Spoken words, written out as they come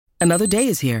Another day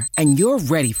is here, and you're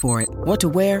ready for it. What to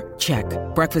wear? Check.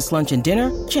 Breakfast, lunch, and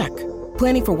dinner? Check.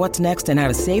 Planning for what's next and how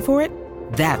to save for it?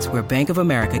 That's where Bank of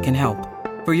America can help.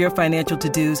 For your financial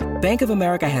to-dos, Bank of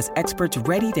America has experts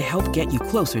ready to help get you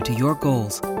closer to your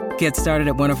goals. Get started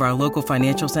at one of our local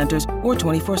financial centers or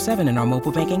 24/7 in our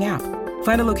mobile banking app.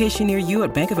 Find a location near you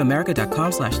at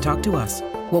bankofamerica.com/talktous.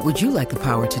 What would you like the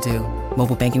power to do?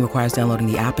 Mobile banking requires downloading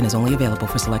the app and is only available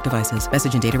for select devices.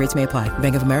 Message and data rates may apply.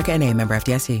 Bank of America N.A., member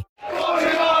FDIC.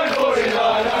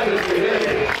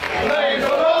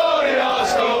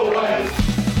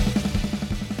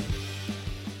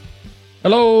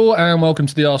 Hello and welcome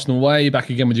to the Arsenal Way. Back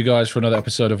again with you guys for another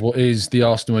episode of what is the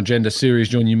Arsenal Agenda series.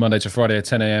 Joining you Monday to Friday at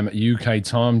 10 a.m. UK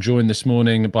time. Joined this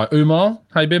morning by Umar.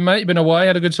 How you been, mate? You been away?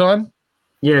 Had a good time?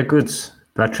 Yeah, good.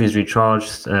 Batteries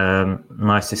recharged.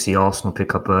 Nice to see Arsenal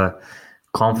pick up a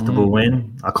comfortable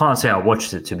win. I can't say I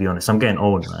watched it, to be honest. I'm getting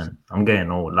old, man. I'm getting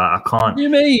old. Like, I can't. What do you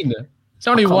mean? It's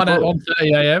only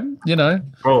 1:30 a.m., you know.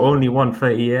 Bro, only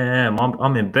 1:30 a.m.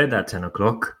 I'm in bed at 10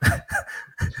 o'clock.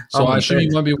 So I assume you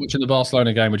won't be watching the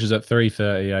Barcelona game, which is at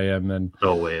 3:30 a.m. then.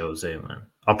 No way, Jose, man.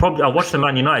 I'll watch the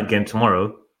Man United game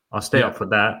tomorrow. I'll stay up for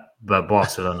that. But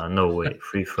Barcelona, no way.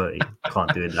 3:30.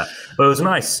 Can't do that. But it was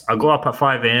nice. I got up at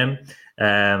 5 a.m.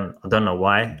 I don't know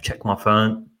why. Checked my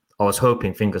phone. I was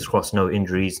hoping, fingers crossed, no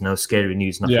injuries, no scary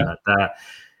news, nothing like that.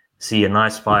 See a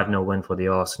nice 5-0 win for the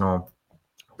Arsenal.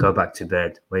 Go back to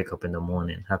bed, wake up in the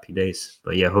morning. Happy days.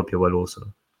 But yeah, hope you're well also.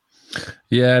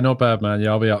 Yeah, not bad, man. Yeah,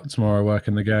 I'll be up tomorrow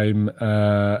working the game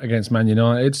against Man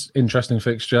United. It's interesting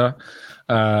fixture.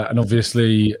 And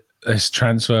obviously, there's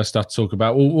transfer stuff to talk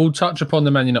about. We'll touch upon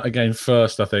the Man United game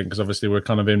first, I think, because obviously we're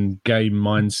kind of in game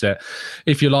mindset,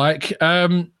 if you like.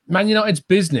 Man United's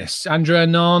business. Andre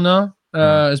Onana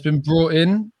has been brought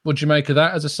in. What do you make of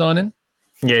that as a signing?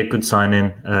 Yeah, good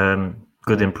signing.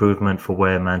 Good improvement for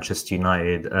where Manchester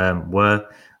United were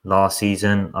last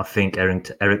season. I think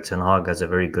Erik ten Hag has a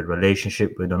very good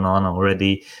relationship with Onana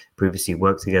already. Previously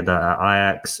worked together at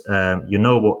Ajax. You'll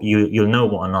know what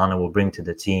Onana will bring to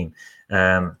the team.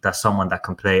 That's someone that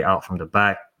can play out from the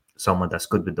back, someone that's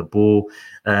good with the ball.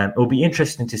 It'll be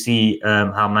interesting to see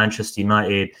how Manchester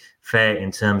United fare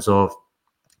in terms of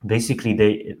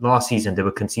basically last season they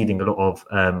were conceding a lot of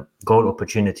goal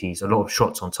opportunities, a lot of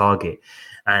shots on target.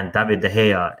 And David De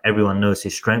Gea, everyone knows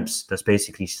his strengths. That's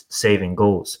basically saving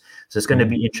goals. So it's going to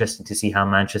be interesting to see how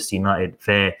Manchester United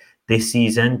fare this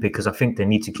season, because I think they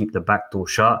need to keep the back door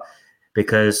shut,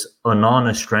 because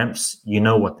Onana's strengths, you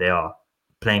know what they are.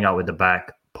 Playing out with the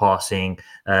back, passing,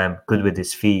 good with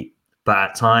his feet. But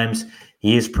at times,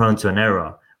 he is prone to an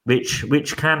error,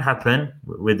 which can happen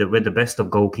with the best of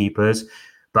goalkeepers.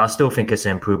 But I still think it's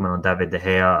an improvement on David De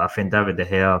Gea. I think David De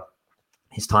Gea,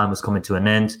 his time was coming to an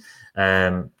end.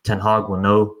 Ten Hag will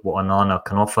know what Onana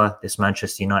can offer this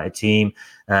Manchester United team.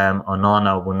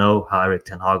 Onana will know how Erik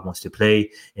ten Hag wants to play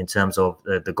in terms of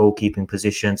the goalkeeping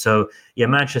position. So, yeah,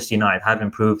 Manchester United have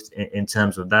improved in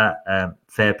terms of that.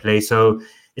 Fair play. So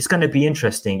it's going to be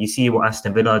interesting. You see what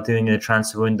Aston Villa are doing in the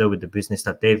transfer window with the business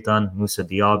that they've done. Moussa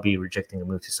Diaby rejecting a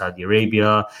move to Saudi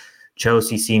Arabia.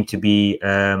 Chelsea seem to be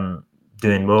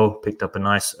doing well. Picked up a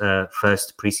nice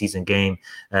first preseason game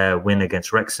win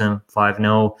against Wrexham,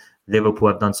 5-0. Liverpool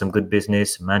have done some good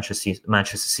business.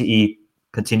 Manchester City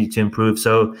continue to improve.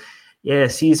 So, yeah,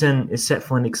 season is set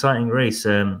for an exciting race.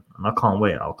 And I can't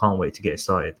wait. I can't wait to get it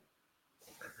started.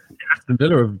 Aston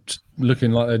Villa are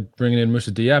looking like they're bringing in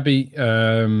Moussa Diaby,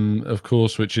 of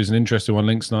course, which is an interesting one.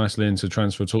 Links nicely into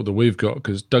transfer talk that we've got,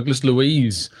 because Douglas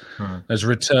Luiz has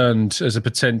returned as a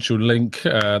potential link.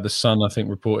 The Sun, I think,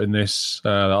 reporting this,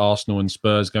 Arsenal and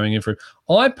Spurs going in for him.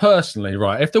 I personally,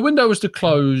 right, if the window was to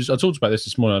close, I talked about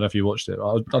this morning, I don't know if you watched it.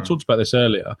 I talked about this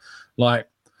earlier. Like,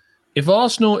 if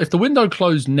the window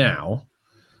closed now,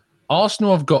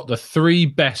 Arsenal have got the 3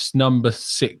 best number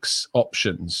 6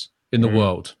 options in the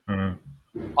world.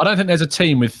 I don't think there's a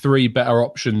team with 3 better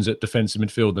options at defensive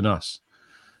midfield than us.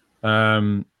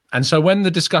 And so when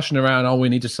the discussion around, we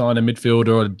need to sign a midfielder,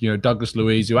 or Douglas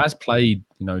Luiz, who has played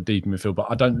deep in midfield, but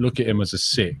I don't look at him as a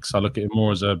 6. I look at him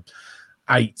more as a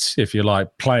 8, if you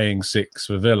like, playing 6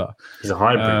 for Villa. He's a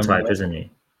hybrid type, isn't he?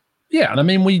 Yeah, and I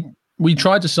mean we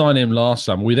tried to sign him last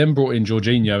summer. We then brought in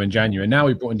Jorginho in January. Now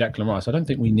we brought in Declan Rice. I don't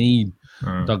think we need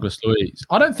Douglas Luiz.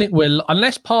 I don't think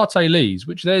unless Partey leaves,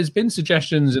 which there's been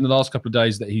suggestions in the last couple of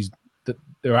days that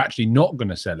they're actually not going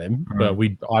to sell him. But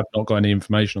I've not got any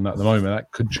information on that at the moment.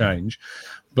 That could change.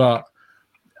 But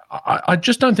I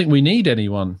just don't think we need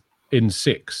anyone in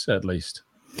 6 at least.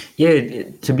 Yeah,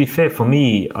 to be fair, for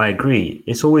me, I agree.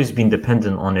 It's always been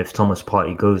dependent on if Thomas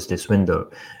Partey goes this window.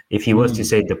 If he was to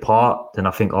say depart, then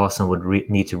I think Arsenal would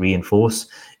need to reinforce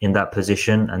in that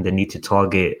position, and they need to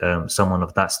target someone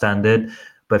of that standard.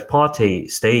 But if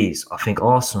Partey stays, I think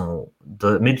Arsenal,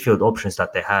 the midfield options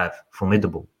that they have,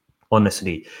 formidable,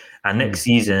 honestly. And next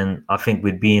season, I think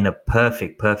we'd be in a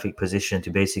perfect position to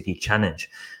basically challenge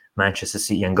Manchester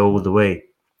City and go all the way.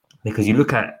 Because you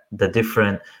look at the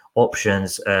different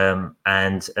options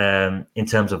and in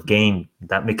terms of game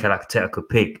that Mikel Arteta could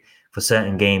pick for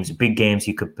certain games, big games,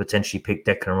 you could potentially pick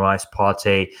Declan Rice,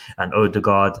 Partey, and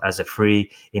Odegaard as a free.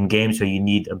 In games where you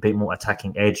need a bit more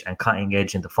attacking edge and cutting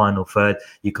edge in the final third,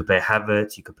 you could play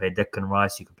Havertz, you could play Declan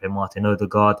Rice, you could play Martin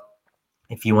Odegaard.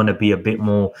 If you want to be a bit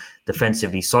more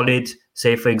defensively solid,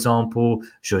 say, for example,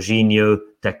 Jorginho,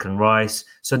 Declan Rice.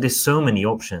 So there's so many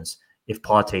options if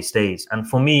Partey stays. And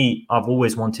for me, I've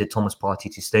always wanted Thomas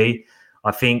Partey to stay.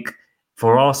 I think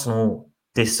for Arsenal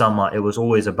this summer, it was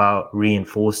always about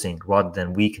reinforcing rather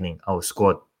than weakening our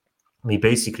squad. We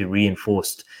basically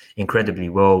reinforced incredibly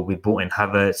well. We brought in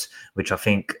Havertz, which I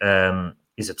think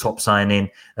is a top signing.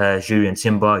 Jurriën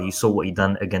Timber, you saw what he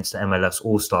done against the MLS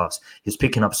All-Stars. He's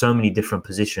picking up so many different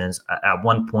positions. At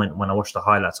one point, when I watched the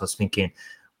highlights, I was thinking,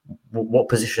 what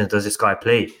positions does this guy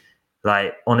play?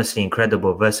 Like, honestly,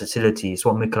 incredible versatility. It's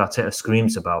what Mikel Arteta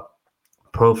screams about.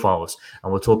 Profiles,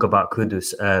 and we'll talk about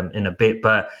Kudus in a bit.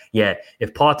 But yeah,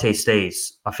 if Partey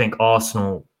stays, I think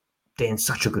Arsenal, they're in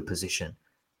such a good position.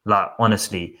 Like,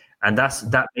 honestly. And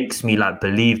that makes me like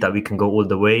believe that we can go all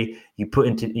the way. You put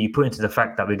into the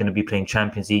fact that we're going to be playing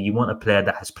Champions League. You want a player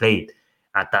that has played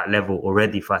at that level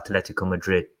already for Atletico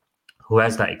Madrid, who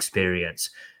has that experience.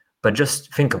 But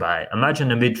just think about it.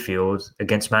 Imagine a midfield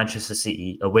against Manchester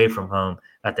City away from home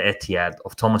at the Etihad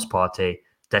of Thomas Partey,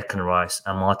 Declan Rice,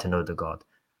 and Martin Odegaard.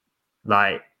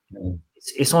 Like,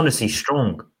 it's honestly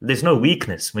strong. There's no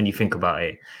weakness when you think about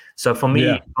it. So for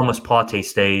me, Thomas Partey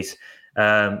stays.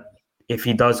 If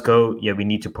he does go, we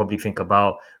need to probably think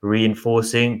about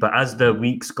reinforcing. But as the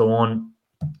weeks go on,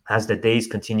 as the days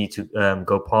continue to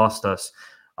go past us,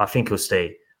 I think he'll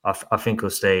stay. I think he'll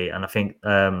stay. And I think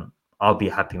I'll be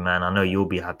a happy man. I know you'll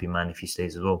be a happy man if he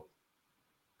stays as well.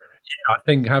 I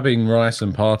think having Rice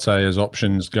and Partey as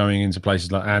options going into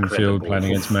places like Anfield, playing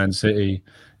against Man City,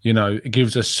 it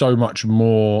gives us so much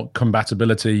more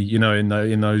compatibility,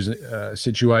 in those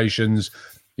situations.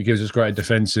 It gives us great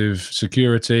defensive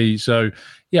security. So,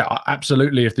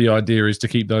 absolutely. If the idea is to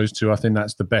keep those two, I think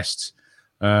that's the best.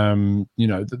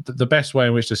 The best way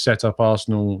in which to set up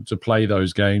Arsenal to play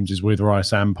those games is with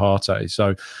Rice and Partey.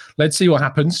 So, let's see what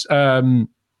happens.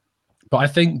 But I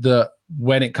think that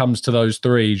when it comes to those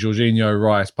three, Jorginho,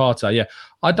 Rice, Partey,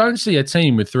 I don't see a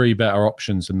team with three better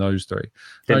options than those three.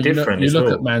 They're different. You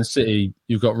look at Man City,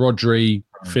 you've got Rodri,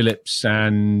 Phillips,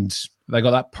 and they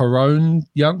got that Perone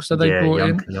youngster they brought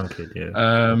in. Young kid,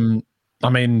 I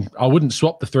mean, I wouldn't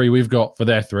swap the three we've got for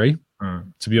their three,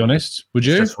 to be honest. Would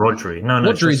you? It's just Rodri. No,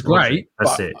 Rodri's great.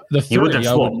 That's it. The three, you wouldn't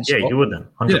swap. Swap. You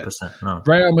wouldn't. 100%. No.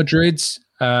 Real Madrid's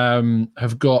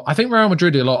have got, I think Real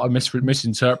Madrid a lot are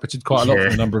misinterpreted quite a lot for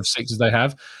the number of sixes they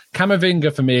have.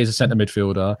 Camavinga for me is a centre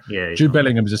midfielder. Jude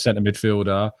Bellingham is a centre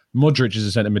midfielder. Modric is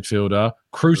a centre midfielder.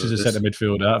 Kroos is a centre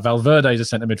midfielder. Valverde is a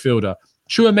centre midfielder.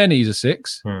 Tchouameni is a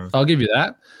six. I'll give you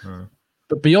that.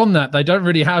 But beyond that, they don't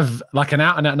really have like an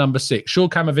out-and-out number six. Sure,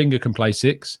 Camavinga can play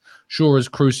six. Sure, as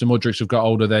Kroos and Modric have got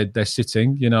older, they're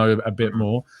sitting, a bit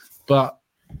more. But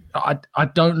I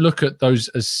don't look at those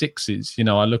as sixes.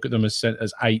 I look at them as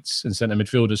eights and centre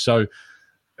midfielders. So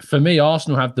for me,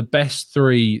 Arsenal have the best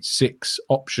 3-6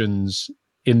 options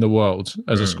in the world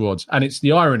as a squad. And it's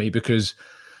the irony because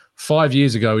 5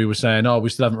 years ago we were saying, we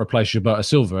still haven't replaced Gilberto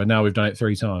Silva, and now we've done it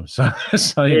 3 times. So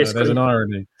there's an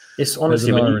irony. It's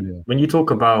honestly, when you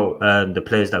talk about the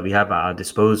players that we have at our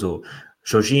disposal,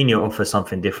 Jorginho offers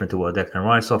something different to what Declan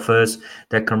Rice offers.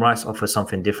 Declan Rice offers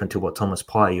something different to what Thomas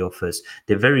Partey offers.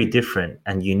 They're very different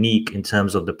and unique in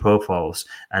terms of the profiles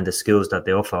and the skills that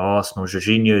they offer Arsenal.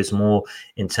 Jorginho is more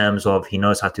in terms of he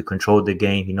knows how to control the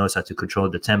game. He knows how to control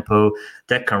the tempo.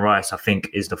 Declan Rice, I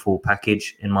think, is the full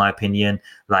package, in my opinion.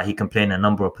 Like, he can play in a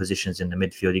number of positions in the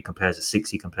midfield. He can play as a 6,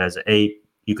 he can play as an 8.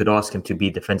 You could ask him to be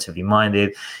defensively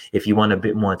minded. If you want a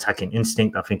bit more attacking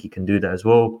instinct, I think he can do that as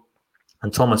well.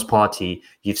 And Thomas Partey,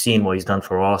 you've seen what he's done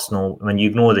for Arsenal. When you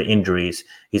ignore the injuries,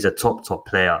 he's a top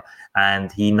player,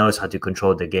 and he knows how to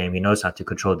control the game. He knows how to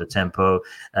control the tempo.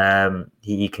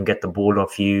 He can get the ball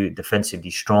off you, defensively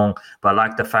strong. But I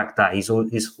like the fact that his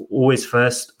always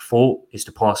first thought is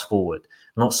to pass forward,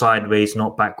 not sideways,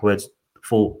 not backwards,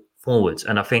 forwards.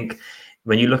 And I think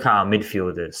when you look at our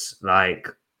midfielders, like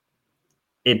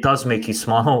it does make you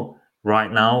smile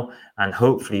right now, and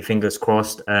hopefully, fingers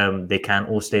crossed, they can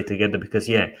all stay together because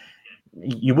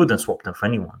you wouldn't swap them for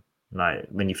anyone. Like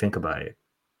when you think about it.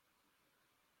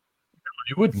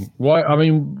 You wouldn't. Why? I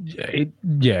mean,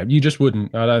 you just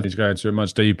wouldn't. I don't think it's going to it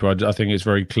much deeper. I think it's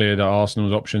very clear that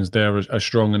Arsenal's options there are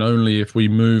strong, and only if we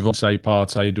move on, say,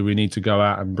 Partey, do we need to go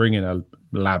out and bring in a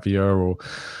Lavia or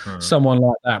someone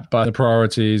like that. But the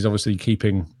priority is obviously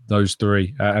keeping those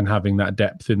three and having that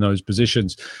depth in those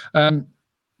positions.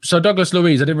 So Douglas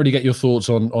Luiz, I didn't really get your thoughts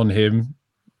on him.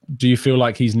 Do you feel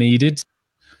like he's needed?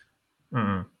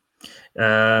 No.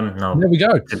 There we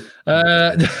go.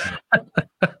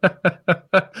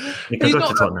 You can go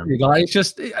to Tottenham. Like, it's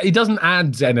just he doesn't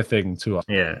add anything to us.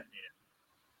 Yeah,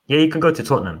 you can go to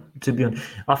Tottenham. To be honest,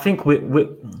 I think we were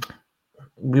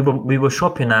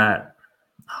shopping at.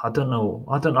 I don't know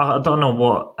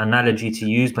what analogy to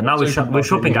use, but now we're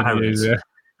shopping at Harrods.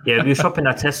 Yeah, we were shopping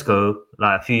at Tesco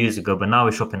like a few years ago, but now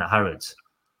we're shopping at Harrods.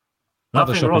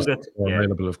 Nothing wrong with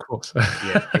available, of course.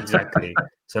 Yeah, exactly.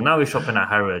 So now we're shopping at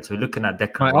Harrods. We're looking at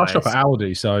Declan Rice. I shop at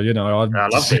Aldi, so I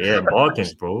love it. Yeah,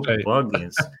 bargains, bro,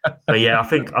 bargains. But yeah,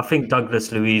 I think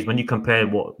Douglas Luiz, when you compare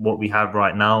what we have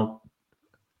right now,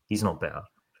 he's not better.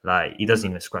 Like he doesn't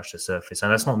even scratch the surface,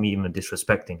 and that's not me even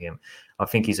disrespecting him. I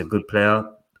think he's a good player,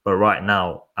 but right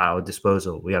now at our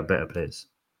disposal, we have better players.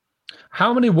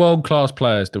 How many world-class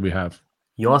players do we have?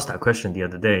 You asked that question the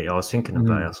other day. I was thinking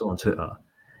about it. I saw on Twitter.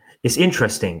 It's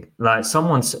interesting. Like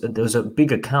there was a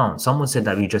big account. Someone said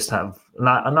that we just have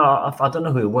I don't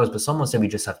know who it was, but someone said we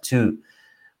just have two.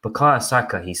 Bukayo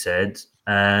Saka, he said,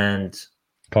 and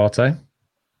Partey.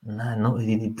 No,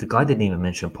 the guy didn't even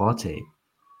mention Partey.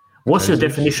 What's your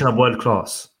definition of world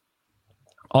class?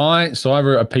 I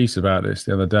wrote a piece about this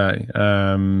the other day,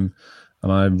 and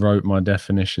I wrote my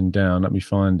definition down. Let me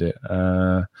find it.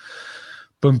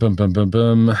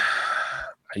 Boom.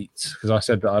 8, because I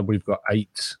said that we've got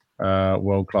 8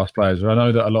 world-class players. I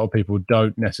know that a lot of people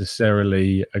don't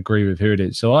necessarily agree with who it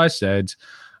is. So I said,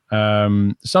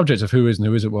 the subject of who is and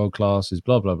who isn't world-class is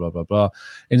blah, blah, blah, blah, blah.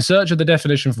 In search of the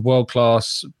definition for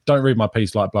world-class, don't read my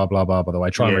piece like blah, blah, blah, by the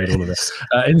way. Try and read all of it.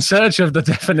 In search of the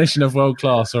definition of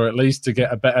world-class, or at least to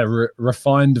get a better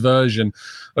refined version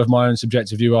of my own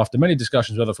subjective view after many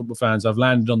discussions with other football fans, I've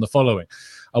landed on the following.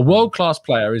 A world-class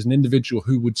player is an individual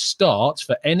who would start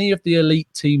for any of the elite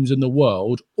teams in the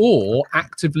world or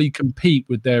actively compete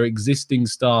with their existing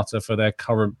starter for their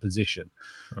current position.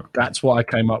 Okay. That's what I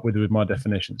came up with my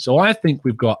definition. So I think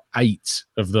we've got 8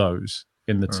 of those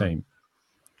in the team.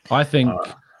 I think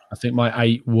my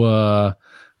 8 were,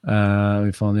 let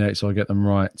me find the 8 so I get them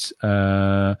right.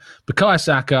 Bukayo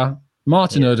Saka,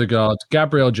 Martin Odegaard,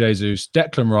 Gabriel Jesus,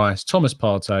 Declan Rice, Thomas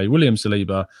Partey, William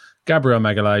Saliba, Gabriel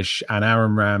Magalhaes and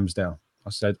Aaron Ramsdale. I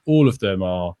said all of them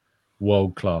are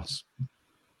world class.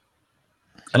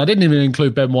 And I didn't even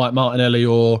include Ben White, Martinelli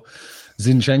or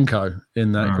Zinchenko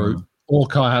in that group, or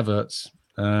Kai Havertz.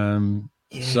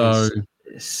 So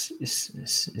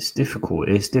it's difficult.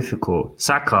 It's difficult.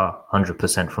 Saka,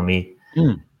 100% for me.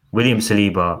 William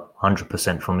Saliba,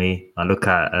 100% for me. I look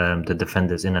at the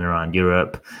defenders in and around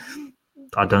Europe.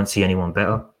 I don't see anyone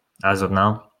better as of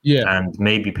now. Yeah, and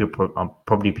maybe people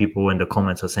in the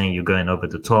comments are saying you're going over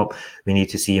the top. We need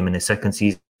to see him in his second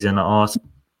season at Arsenal.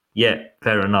 Yeah,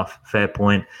 fair enough, fair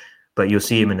point. But you'll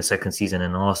see him in the second season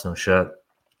in an Arsenal shirt,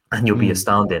 and you'll be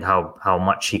astounded how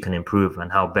much he can improve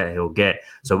and how better he'll get.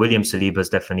 So William Saliba's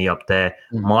definitely up there.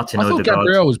 Martin Odegaard. I thought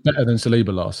Gabriel was better than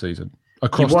Saliba last season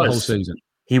across the whole season.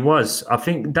 He was. I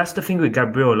think that's the thing with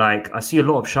Gabriel. Like I see a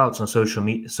lot of shouts on social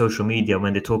media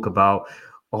when they talk about,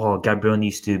 Gabriel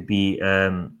needs to be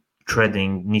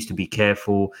treading, needs to be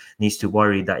careful, needs to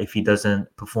worry that if he doesn't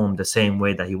perform the same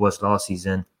way that he was last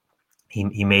season,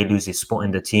 he may lose his spot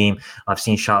in the team. I've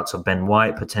seen shouts of Ben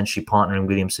White potentially partnering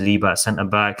William Saliba at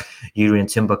centre-back, Yuri and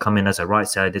Timber coming as a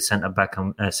right-sided centre-back,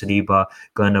 and Saliba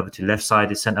going over to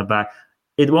left-sided centre-back.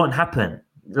 It won't happen.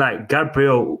 Like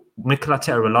Gabriel, Mikel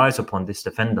Arteta relies upon this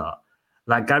defender.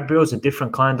 Like Gabriel's a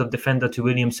different kind of defender to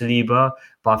William Saliba,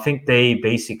 but I think they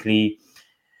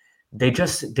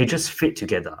just fit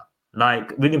together.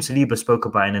 Like William Saliba spoke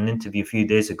about in an interview a few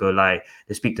days ago, like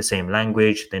they speak the same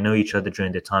language, they know each other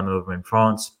during their time over in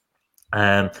France.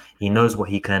 He knows what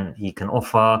he can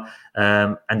offer,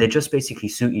 and they just basically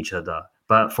suit each other.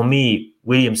 But for me,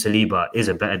 William Saliba is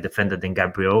a better defender than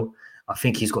Gabriel. I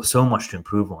think he's got so much to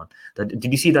improve on.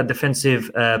 Did you see that defensive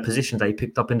position that he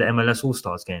picked up in the MLS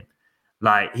All-Stars game?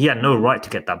 Like he had no right to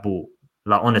get that ball.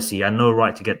 Like honestly, he had no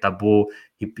right to get that ball.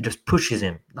 He just pushes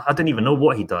him. I don't even know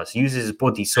what he does. He uses his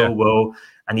body so well,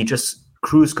 and he just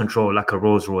cruise control like a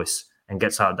Rolls Royce and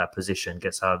gets out of that position,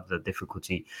 gets out of the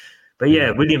difficulty. But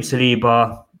yeah, William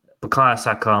Saliba, Bukayo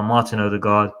Saka, Martin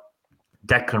Odegaard,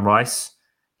 Declan Rice,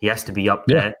 he has to be up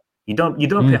there. You don't pay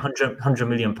 100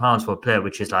 million pounds for a player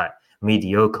which is like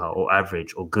mediocre or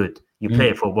average or good. You pay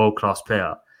it for a world-class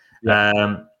player.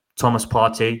 Thomas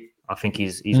Partey, I think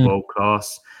he's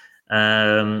world-class.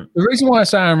 The reason why I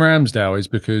say Aaron Ramsdale is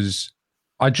because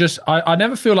I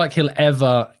never feel like he'll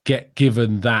ever get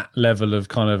given that level of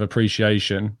kind of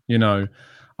appreciation. You know,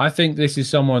 I think this is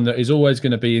someone that is always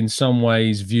going to be in some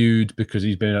ways viewed because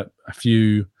he's been at a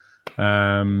few,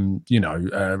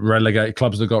 relegated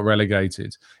clubs that got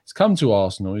relegated. He's come to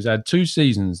Arsenal. He's had 2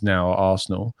 seasons now at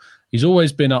Arsenal. He's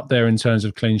always been up there in terms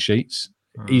of clean sheets.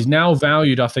 He's now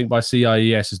valued, I think, by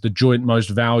CIES as the joint most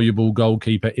valuable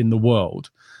goalkeeper in the world.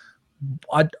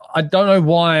 I don't know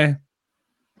why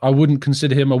I wouldn't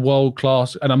consider him a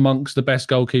world-class and amongst the best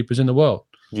goalkeepers in the world.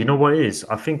 You know what it is?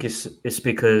 I think it's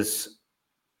because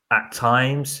at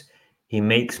times he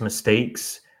makes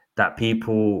mistakes that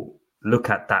people look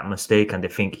at that mistake and they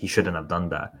think he shouldn't have done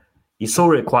that. You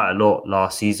saw it quite a lot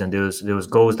last season. There was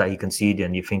goals that he conceded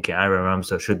and you think Aaron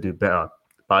Ramsdale should do better.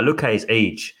 But I look at his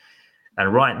age,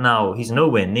 and right now he's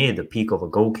nowhere near the peak of a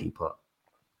goalkeeper.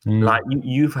 Like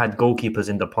you've had goalkeepers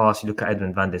in the past. You look at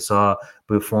Edwin van der Sar,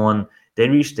 Buffon. They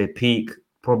reached their peak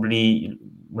probably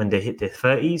when they hit their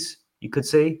 30s, you could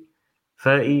say,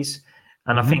 30s.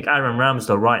 And I think Aaron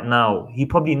Ramsdale right now, he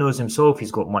probably knows himself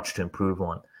he's got much to improve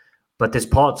on. But there's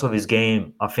parts of his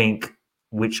game, I think,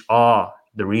 which are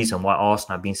the reason why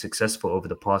Arsenal have been successful over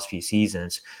the past few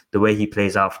seasons, the way he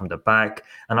plays out from the back.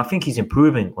 And I think he's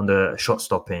improving on the shot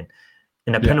stopping.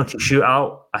 In a penalty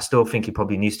shootout, I still think he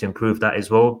probably needs to improve that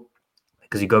as well.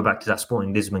 Because you go back to that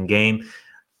Sporting Lisbon game,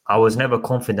 I was never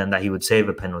confident that he would save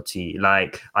a penalty.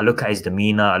 Like, I look at his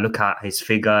demeanor, I look at his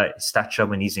figure, his stature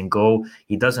when he's in goal.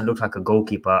 He doesn't look like a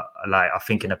goalkeeper, like I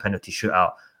think in a penalty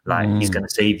shootout, like he's going to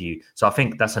save you. So I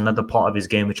think that's another part of his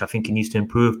game, which I think he needs to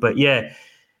improve. But yeah,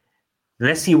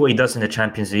 let's see what he does in the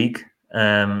Champions League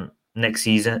next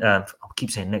season. I keep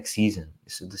saying next season.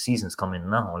 The season's coming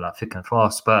now, like thick and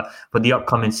fast. But for the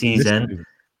upcoming season,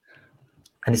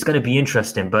 and it's going to be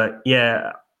interesting. But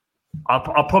yeah,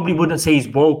 I probably wouldn't say he's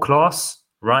world class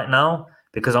right now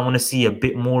because I want to see a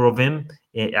bit more of him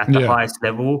at the highest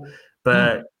level.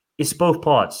 But it's both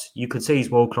parts. You could say he's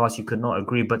world class. You could not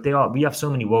agree, but we have so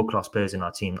many world class players in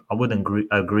our team. I wouldn't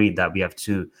agree that we have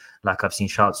 2. Like I've seen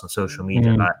shouts on social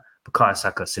media, like Bukayo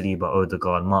Saka, Saliba,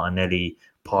 Odegaard, Martinelli,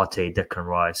 Partey, Declan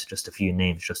Rice, just a few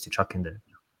names just to chuck in there.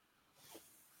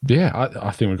 Yeah,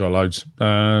 I think we've got loads.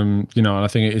 And I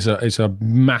think it's a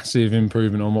massive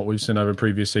improvement on what we've seen over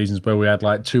previous seasons where we had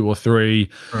like 2 or 3.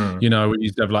 We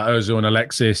used to have like Ozil and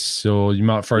Alexis, or you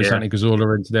might throw Santi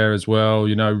Cazorla into there as well.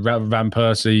 Van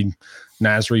Persie,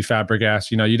 Nasri, Fabregas.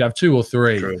 You'd have 2 or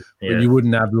 3, but you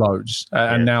wouldn't have loads.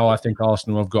 And now I think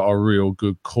Arsenal have got a real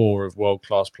good core of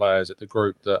world-class players at the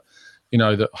group that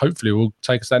that hopefully will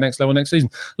take us to that next level next season.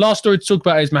 Last story to talk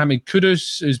about is Mohamed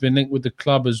Kudus, who's been linked with the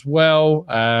club as well.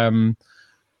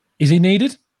 Is he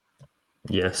needed?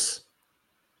 Yes.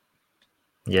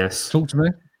 Talk to me.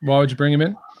 Why would you bring him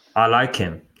in? I like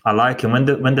him. When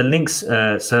the links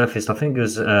surfaced, I think it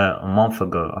was a month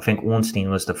ago. I think Ornstein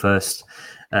was the first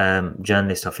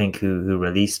journalist, I think, who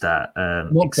released that.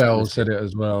 Mockbell said it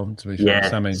as well, to be fair. Yeah,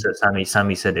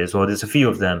 Sammy said it as well. There's a few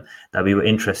of them that we were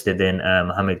interested in,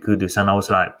 Mohamed Kudus, and I was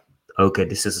like, okay,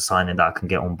 this is a signing that I can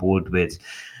get on board with.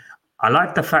 I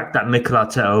like the fact that Mikel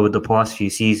Arteta over the past few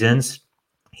seasons,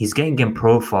 he's getting in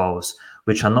profiles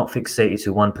which are not fixated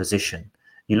to one position.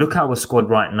 You look at our squad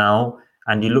right now,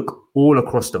 and you look all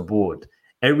across the board.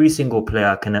 Every single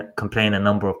player can play in a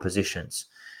number of positions.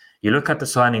 You look at the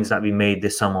signings that we made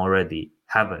this summer already.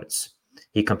 Havertz,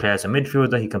 he can play as a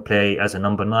midfielder, he can play as a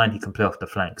number 9, he can play off the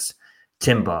flanks.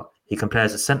 Timber, he can play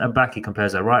as a centre-back, he can play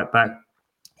as a right-back,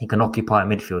 he can occupy a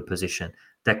midfield position.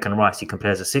 Declan Rice, he can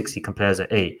play as a 6, he can play as an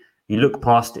 8. You look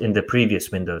past in the previous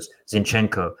windows,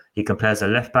 Zinchenko, he can play as a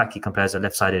left-back, he can play as a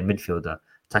left-sided midfielder.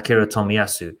 Takehiro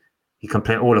Tomiyasu, he can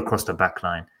play all across the back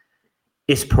line.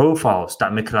 It's profiles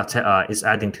that Mikel Arteta is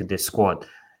adding to this squad.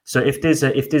 So if there's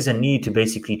a need to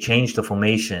basically change the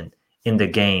formation in the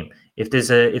game, if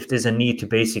there's a need to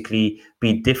basically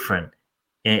be different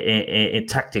in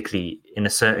tactically in a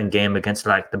certain game against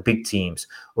like the big teams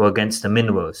or against the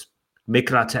minnows,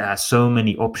 Mikel Arteta has so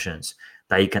many options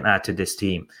that he can add to this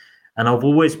team. And I've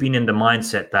always been in the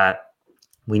mindset that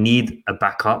we need a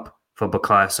backup for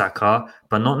Bukayo Saka,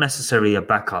 but not necessarily a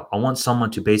backup. I want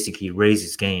someone to basically raise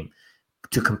his game,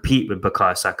 to compete with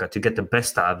Bukayo Saka, to get the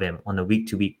best out of him on a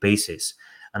week-to-week basis.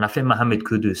 And I think Mohamed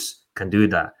Kudus can do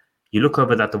that. You look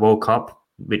over at the World Cup,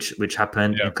 which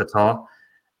happened in Qatar.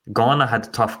 Ghana had a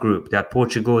tough group. They had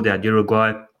Portugal, they had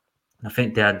Uruguay. I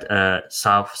think they had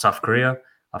South Korea.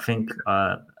 I think,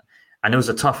 and it was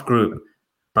a tough group.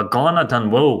 But Ghana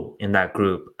done well in that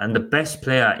group. And the best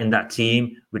player in that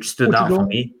team, which stood out for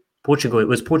me, Portugal. It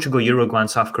was Portugal, Uruguay, and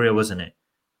South Korea, wasn't it?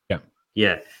 Yeah.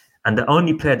 Yeah. And the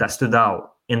only player that stood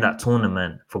out in that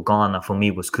tournament for Ghana, for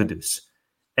me, was Kudus.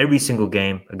 Every single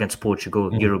game against Portugal,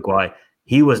 Uruguay,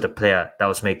 he was the player that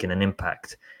was making an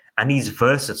impact. And he's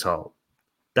versatile.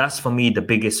 That's, for me, the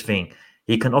biggest thing.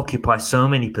 He can occupy so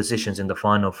many positions in the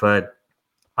final third.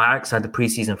 Ajax had the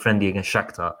preseason friendly against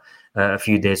Shakhtar a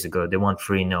few days ago. They won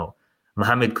 3-0.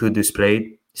 Mohamed Kudus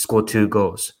played, scored 2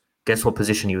 goals. Guess what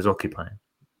position he was occupying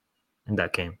in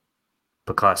that game?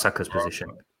 Bukayo Saka's position.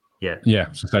 Yeah.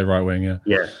 Yeah, so say right wing, yeah.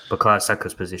 Yeah, Bukayo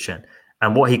Saka's position.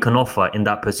 And what he can offer in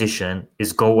that position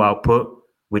is goal output,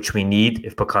 which we need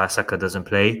if Bukayo Saka doesn't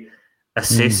play,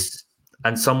 assists,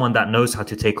 and someone that knows how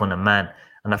to take on a man.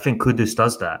 And I think Kudus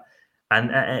does that.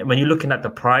 And when you're looking at the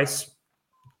price,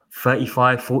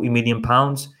 35, 40 million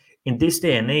pounds, in this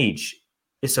day and age,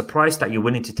 it's a price that you're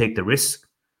willing to take the risk,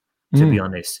 to be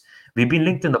honest. We've been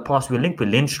linked in the past. We were linked with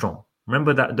Lindstrom.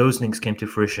 Remember that those links came to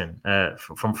fruition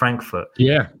from Frankfurt.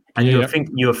 Yeah. And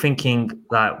you're thinking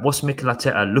that what's Mikel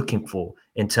Arteta looking for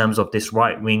in terms of this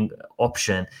right wing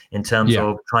option, in terms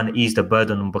of trying to ease the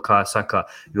burden on Bukayo Saka.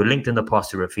 You're linked in the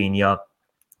past to Rafinha.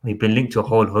 We've been linked to a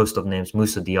whole host of names,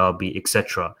 Moussa Diaby,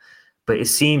 etc. But it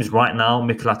seems right now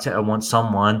Mikel Arteta wants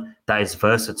someone that is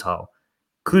versatile.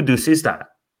 Kudus is that.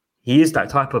 He is that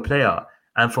type of player.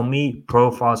 And for me,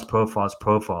 profiles.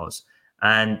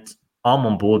 And I'm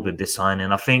on board with this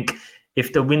signing. I think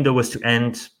if the window was to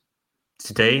end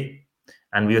today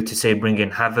and we were to say bring in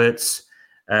Havertz,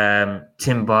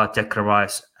 Timber, Declan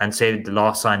Rice, and say the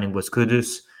last signing was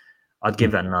Kudus, I'd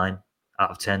give it a 9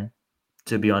 out of 10.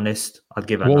 To be honest, I'd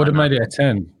give it a 9. What would have made it a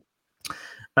 10?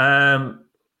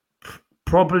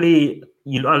 Probably,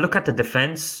 I look at the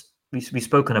defense. We've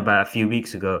spoken about a few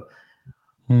weeks ago.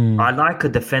 I like a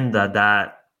defender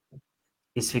that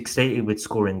is fixated with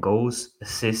scoring goals,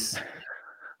 assists.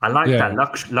 I like that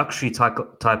luxury type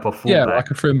of fullback. Yeah,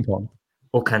 like a Frimpong.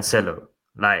 Or Cancelo.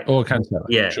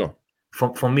 Yeah, sure.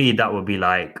 For me, that would be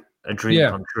like a dream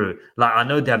come true. Like, I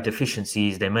know they have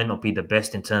deficiencies. They may not be the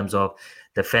best in terms of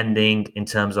defending, in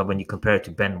terms of when you compare it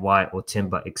to Ben White or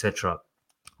Timber, etc.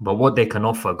 But what they can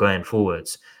offer going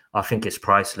forwards, I think it's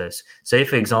priceless. Say,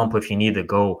 for example, if you need a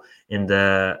goal in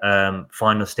the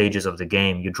final stages of the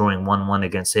game, you're drawing 1-1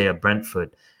 against, say, a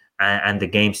Brentford, and the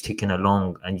game's ticking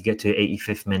along, and you get to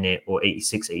 85th minute or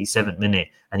 86th, 87th minute,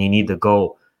 and you need the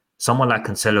goal. Someone like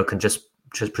Cancelo can just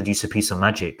produce a piece of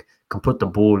magic, can put the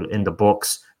ball in the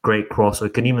box, great cross, or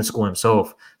can even score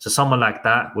himself. So someone like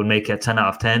that would make it a 10 out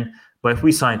of 10. But if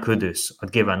we sign Kudus,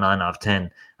 I'd give it a 9 out of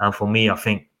 10. And for me, I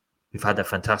think we've had a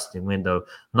fantastic window,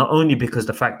 not only because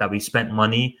the fact that we spent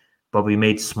money, but we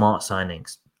made smart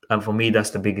signings. And for me,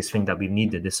 that's the biggest thing that we've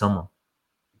needed this summer.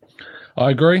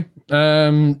 I agree.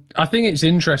 I think it's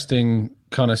interesting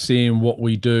kind of seeing what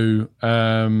we do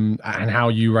and how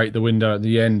you rate the window at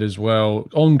the end as well.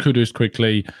 On Kudus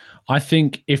quickly, I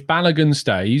think if Balogun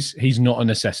stays, he's not a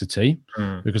necessity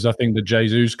because I think that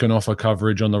Jesus can offer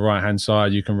coverage on the right-hand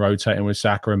side. You can rotate him with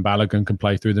Saka and Balogun can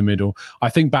play through the middle. I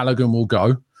think Balogun will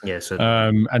go. Yes.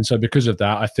 And so because of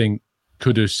that, I think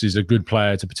Kudus is a good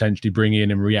player to potentially bring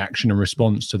in reaction and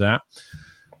response to that.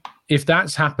 If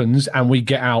that happens and we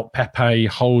get out Pepe,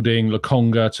 Holding,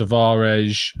 Lokonga,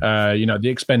 Tavares, the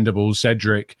expendables,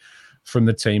 Cedric from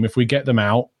the team, if we get them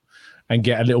out and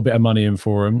get a little bit of money in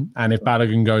for him, and if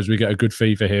Balogun goes, we get a good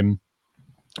fee for him,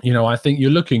 I think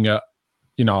you're looking at,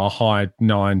 a high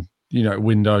 9,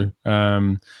 window.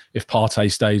 If Partey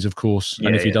stays, of course,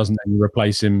 and if he doesn't, then you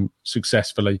replace him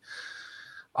successfully.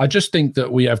 I just think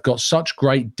that we have got such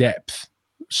great depth.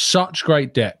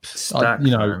 Stacked,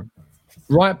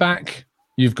 right back,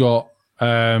 you've got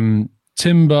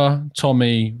Timber,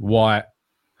 Tommy, White.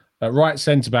 At right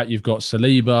centre-back, you've got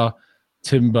Saliba,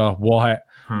 Timber, White.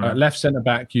 At left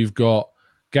centre-back, you've got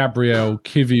Gabriel,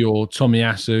 Kivior,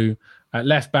 Tomiyasu. At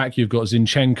left-back, you've got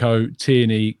Zinchenko,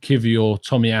 Tierney, Kivior,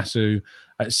 Tomiyasu.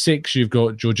 At 6, you've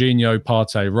got Jorginho,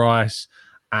 Partey, Rice.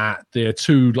 At the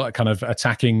 2 kind of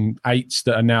attacking 8s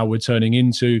that are now we're turning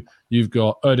into, you've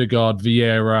got Odegaard,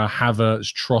 Vieira,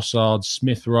 Havertz, Trossard,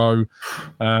 Smith Rowe.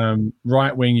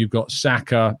 Right wing, you've got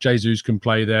Saka, Jesus can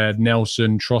play there,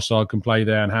 Nelson, Trossard can play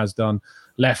there and has done.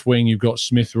 Left wing, you've got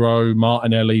Smith Rowe,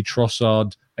 Martinelli,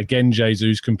 Trossard. Again,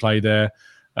 Jesus can play there.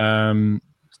 And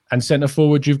centre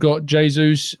forward, you've got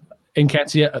Jesus,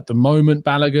 Nketiah at the moment,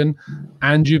 Balogun,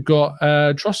 and you've got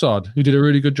Trossard, who did a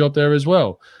really good job there as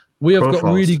well. We have got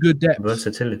really good depth,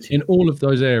 versatility in all of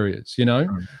those areas, you know.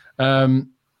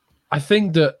 I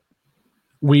think that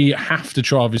we have to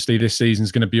try, obviously, this season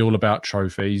is going to be all about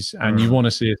trophies, and you want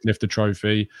to see us lift a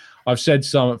trophy. I've said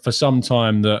for some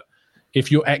time that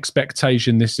if your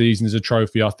expectation this season is a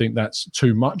trophy, I think that's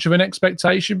too much of an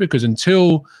expectation, because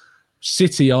until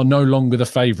City are no longer the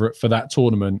favourite for that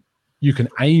tournament, you can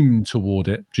aim toward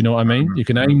it. Do you know what I mean? You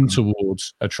can aim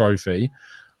towards a trophy,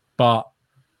 but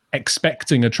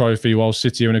expecting a trophy while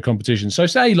City are in a competition. So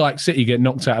say like City get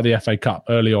knocked out of the FA Cup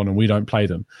early on and we don't play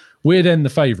them, we're then the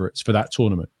favourites for that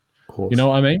tournament. You know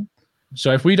what I mean?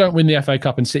 So if we don't win the FA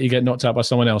Cup and City get knocked out by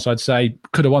someone else, I'd say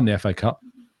could have won the FA Cup.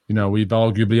 You know, we've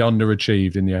arguably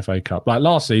underachieved in the FA Cup. Like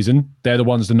last season, they're the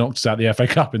ones that knocked us out the FA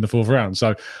Cup in the fourth round.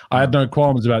 So I had no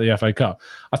qualms about the FA Cup.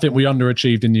 I think we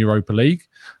underachieved in the Europa League.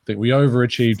 I think we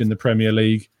overachieved in the Premier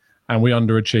League. And we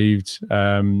underachieved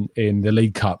in the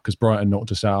League Cup because Brighton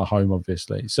knocked us out at home,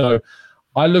 obviously. So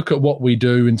I look at what we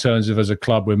do in terms of, as a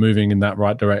club, we're moving in that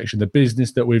right direction. The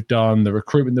business that we've done, the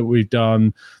recruitment that we've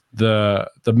done, the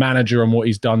manager and what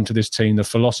he's done to this team, the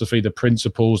philosophy, the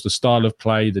principles, the style of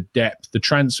play, the depth, the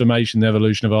transformation, the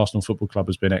evolution of Arsenal Football Club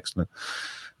has been excellent.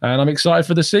 And I'm excited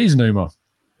for the season, Umar.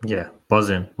 Yeah,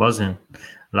 buzzing.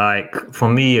 Like, for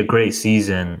me, a great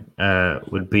season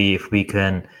would be if we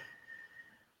can,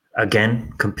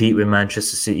 again, compete with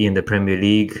Manchester City in the Premier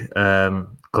League,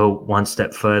 go one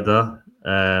step further.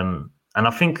 And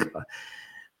I think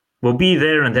we'll be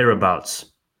there and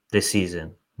thereabouts this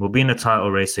season. We'll be in a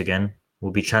title race again.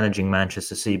 We'll be challenging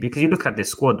Manchester City, because you look at this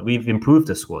squad, we've improved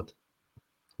the squad.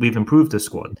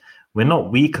 We're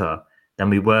not weaker than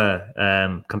we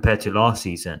were compared to last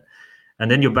season. And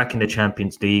then you're back in the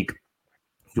Champions League.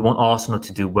 You want Arsenal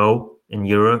to do well in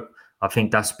Europe. I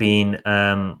think that's been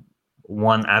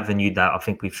one avenue that I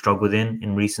think we've struggled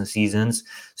in recent seasons.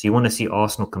 So you want to see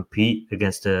Arsenal compete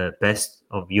against the best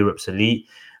of Europe's elite.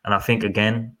 And I think,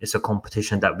 again, it's a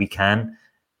competition that we can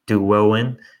do well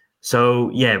in. So,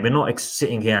 yeah, we're not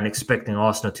sitting here and expecting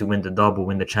Arsenal to win the double,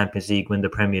 win the Champions League, win the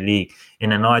Premier League.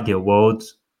 In an ideal world,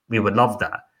 we would love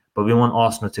that. But we want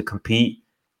Arsenal to compete,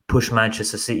 push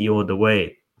Manchester City all the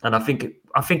way. And I think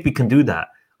we can do that.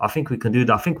 I think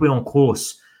we're on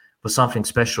course for something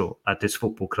special at this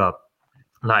football club.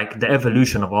 Like, the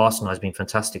evolution of Arsenal has been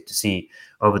fantastic to see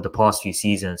over the past few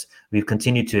seasons. We've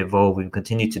continued to evolve. We've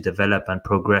continued to develop and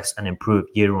progress and improve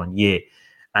year on year.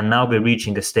 And now we're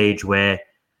reaching a stage where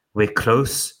we're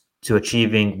close to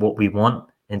achieving what we want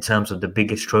in terms of the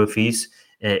biggest trophies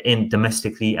in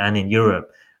domestically and in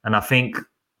Europe. And I think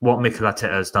what Mikel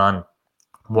Arteta has done,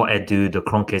 what Edu, the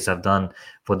Kroenkes have done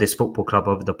for this football club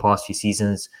over the past few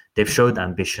seasons, they've showed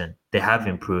ambition. They have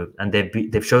improved, and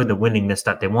they've showed the willingness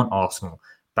that they want Arsenal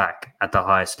back at the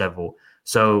highest level.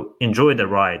 So enjoy the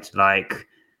ride,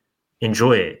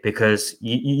 enjoy it, because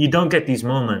you don't get these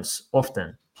moments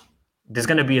often. There's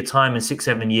going to be a time in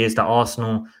 6-7 years that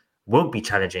Arsenal won't be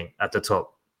challenging at the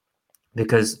top,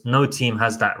 because no team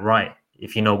has that right,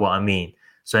 if you know what I mean.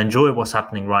 So enjoy what's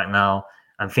happening right now.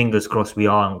 And fingers crossed we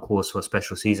are on course for a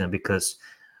special season, because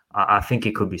I think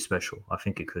it could be special. I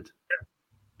think it could.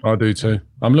 I do too.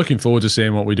 I'm looking forward to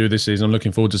seeing what we do this season. I'm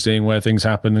looking forward to seeing where things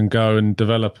happen and go and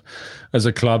develop as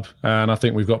a club. And I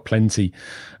think we've got plenty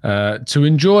to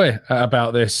enjoy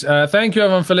about this. Thank you,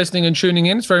 everyone, for listening and tuning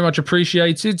in. It's very much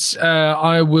appreciated.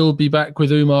 I will be back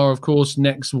with Umar, of course,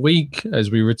 next week as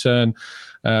we return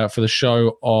for the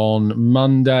show on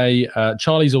Monday.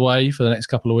 Charlie's away for the next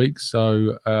couple of weeks,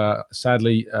 so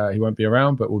sadly he won't be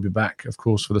around, but we'll be back, of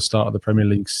course, for the start of the Premier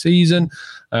League season.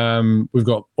 We've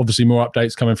got obviously more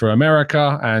updates coming from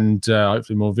America, and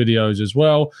hopefully more videos as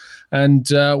well. And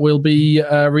we'll be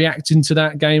reacting to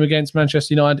that game against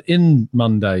Manchester United in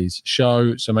Monday's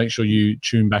show, so make sure you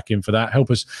tune back in for that. Help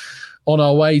us on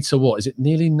our way to, what is it,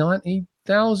 nearly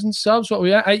 90,000 subs? What are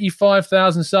we at?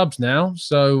 85,000 subs now.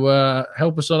 So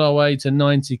help us on our way to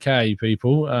 90k,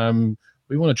 people.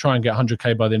 We want to try and get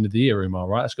 100k by the end of the year, Umar,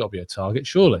 right? That's got to be a target,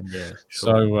 surely. Yeah,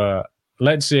 sure. So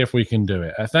let's see if we can do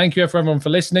it. Thank you, everyone, for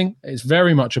listening. It's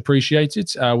very much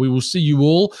appreciated. We will see you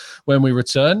all when we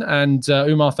return. And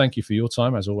Umar, thank you for your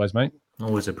time, as always, mate.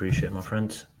 Always appreciate, my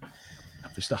friends.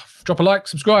 Lovely stuff. Drop a like,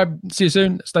 subscribe. See you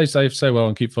soon. Stay safe, stay well,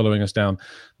 and keep following us down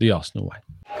the Arsenal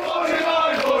way.